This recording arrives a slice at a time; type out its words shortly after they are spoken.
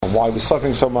and why we're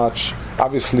suffering so much.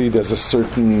 Obviously, there's a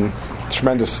certain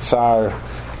tremendous tsar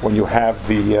when you have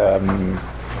that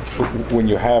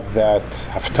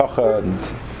haftacha and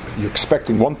you're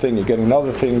expecting one thing, you're getting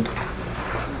another thing.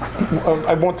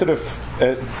 I wanted to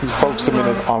focus a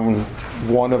minute on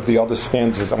one of the other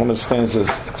stanzas. One of the stanzas,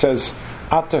 it says,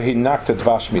 "Ata hinakta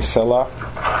dvash misela."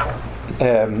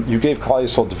 You gave Klal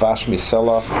Yisrael dvash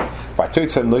misela.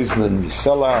 V'atoitzem loizlin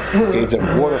misela. Gave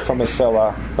them water from a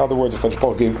sela. In other words, the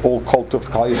Baruch gave all cult of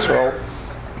Klal Yisrael.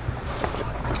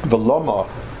 V'loma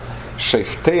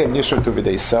sheftei nishatu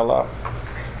v'dei sela.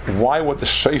 Why were the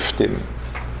sheftim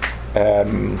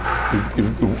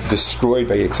destroyed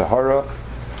by Yetzer Hara?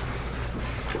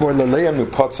 Or leleim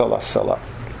nupatza la sela.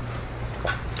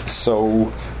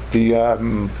 So the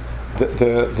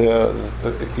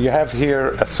you have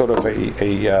here a sort of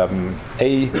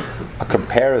a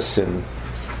comparison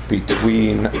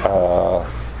between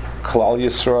Klal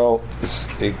Yisrael is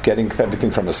getting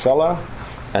everything from a sela,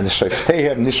 and the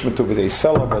Shefteihem nishmatu v'dei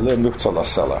sela v'leim nupatza la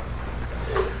sela.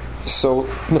 So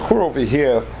Nechur over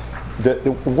here,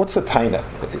 what's the taina?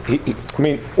 I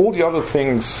mean, all the other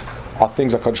things are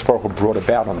things that Kadosh Baruch Hu brought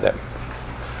about on them.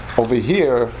 Over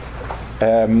here,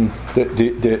 the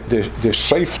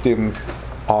shaftim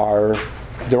are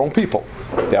their own people.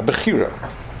 They are bechira.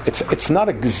 It's not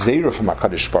a gzeira from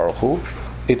HaKadosh Baruch Hu.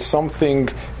 It's something.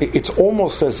 It's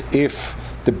almost as if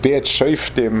the bad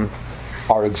shaftim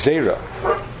are a gzeira.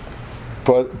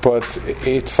 But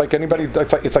it's like anybody.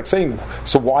 It's like saying,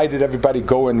 so why did everybody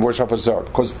go and worship a zar?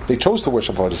 Because they chose to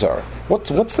worship a zar. What's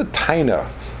the taina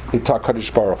into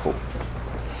HaKadosh Baruch Hu?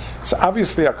 So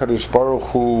obviously HaKadosh Baruch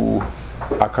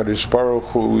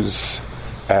Hu's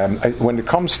when it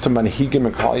comes to manhigim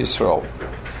and Klal Yisrael,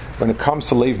 when it comes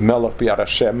to leiv melech b'yad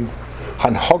Hashem,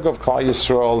 hanhag of Klal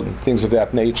Yisrael and things of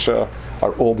that nature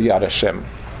are all b'yad Hashem,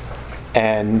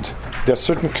 and there are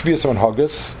certain kviyas of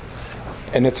hanhagas,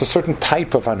 and it's a certain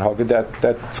type of hanhaga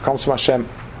that comes from Hashem.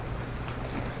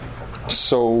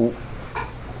 So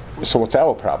what's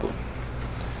our problem?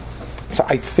 So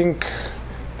I think,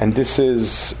 and this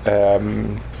is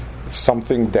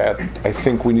something that I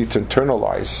think we need to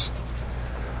internalize.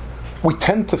 We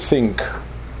tend to think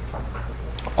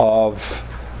of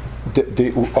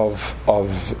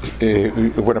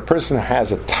when a person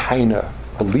has a taina,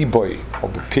 a liboy, or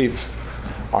a piv,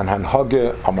 on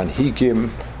hanhage, on manhigim,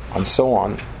 and so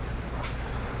on.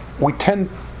 We tend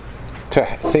to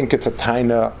think it's a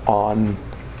taina on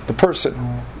the person.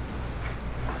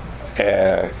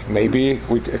 Maybe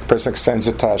a person extends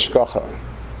it to hashgacha.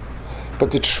 But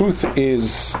the truth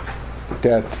is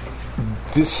that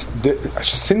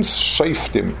since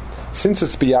shaftim, since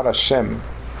it's biyad Hashem,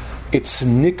 it's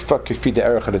nikva kefi de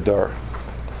erech hadar.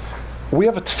 We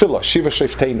have a tefillah, shiva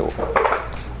shafteinu.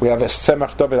 We have a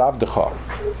semach david avdecha.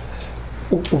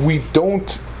 We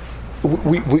don't.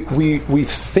 We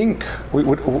think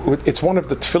it's one of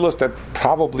the tefillahs that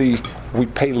probably we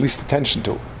pay least attention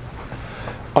to.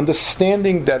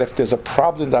 Understanding that if there's a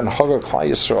problem in Hagar Klal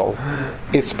Yisrael,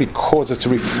 it's because it's a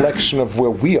reflection of where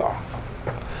we are.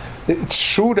 It's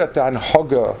true that the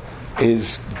Hagar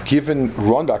is given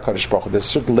run by HaKadosh Baruch Hu. There's a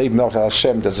certain leiv melech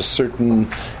Hashem. There's a certain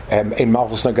ein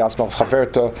malchus nagas malchus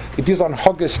chaverta. It is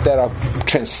Hagas that are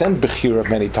transcend bechira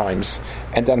many times,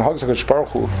 and then Hagas HaKadosh Baruch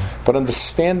Hu. But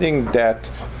understanding that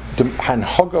the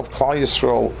Hanhaga of Klal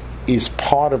Yisrael is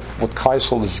part of what Klal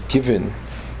Yisrael is given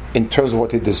in terms of what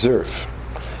they deserve.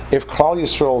 If Klal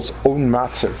Yisrael's own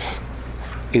matzav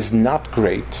is not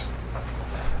great,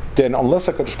 then unless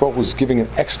HaKadosh Baruch Hu is giving an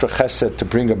extra chesed to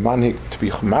bring a manhig to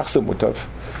be machzor mutav,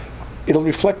 it'll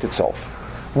reflect itself.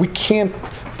 We can't.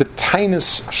 The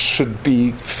tainus should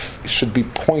be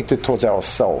pointed towards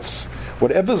ourselves.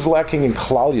 Whatever is lacking in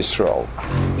Klal Yisrael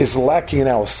is lacking in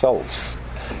ourselves.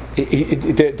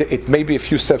 It may be a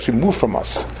few steps removed from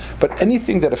us, but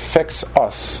anything that affects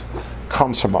us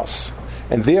comes from us.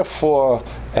 And therefore,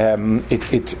 if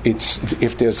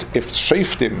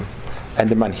shaftim and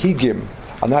the manhigim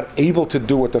are not able to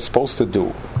do what they're supposed to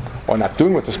do, or not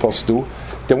doing what they're supposed to do,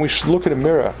 then we should look in the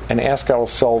mirror and ask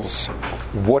ourselves,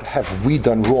 what have we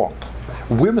done wrong?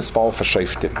 We're mispal for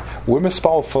shaftim. We're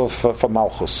mispal for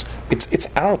malchus. It's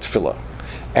our tefillah.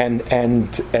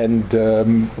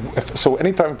 So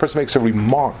anytime a person makes a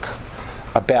remark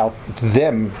about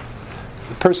them,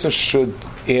 the person should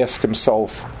ask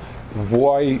himself,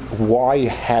 why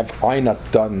have I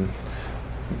not done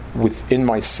within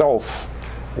myself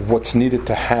what's needed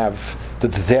to have the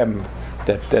them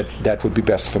that would be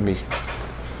best for me?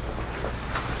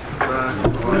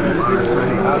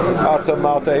 Ata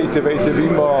malta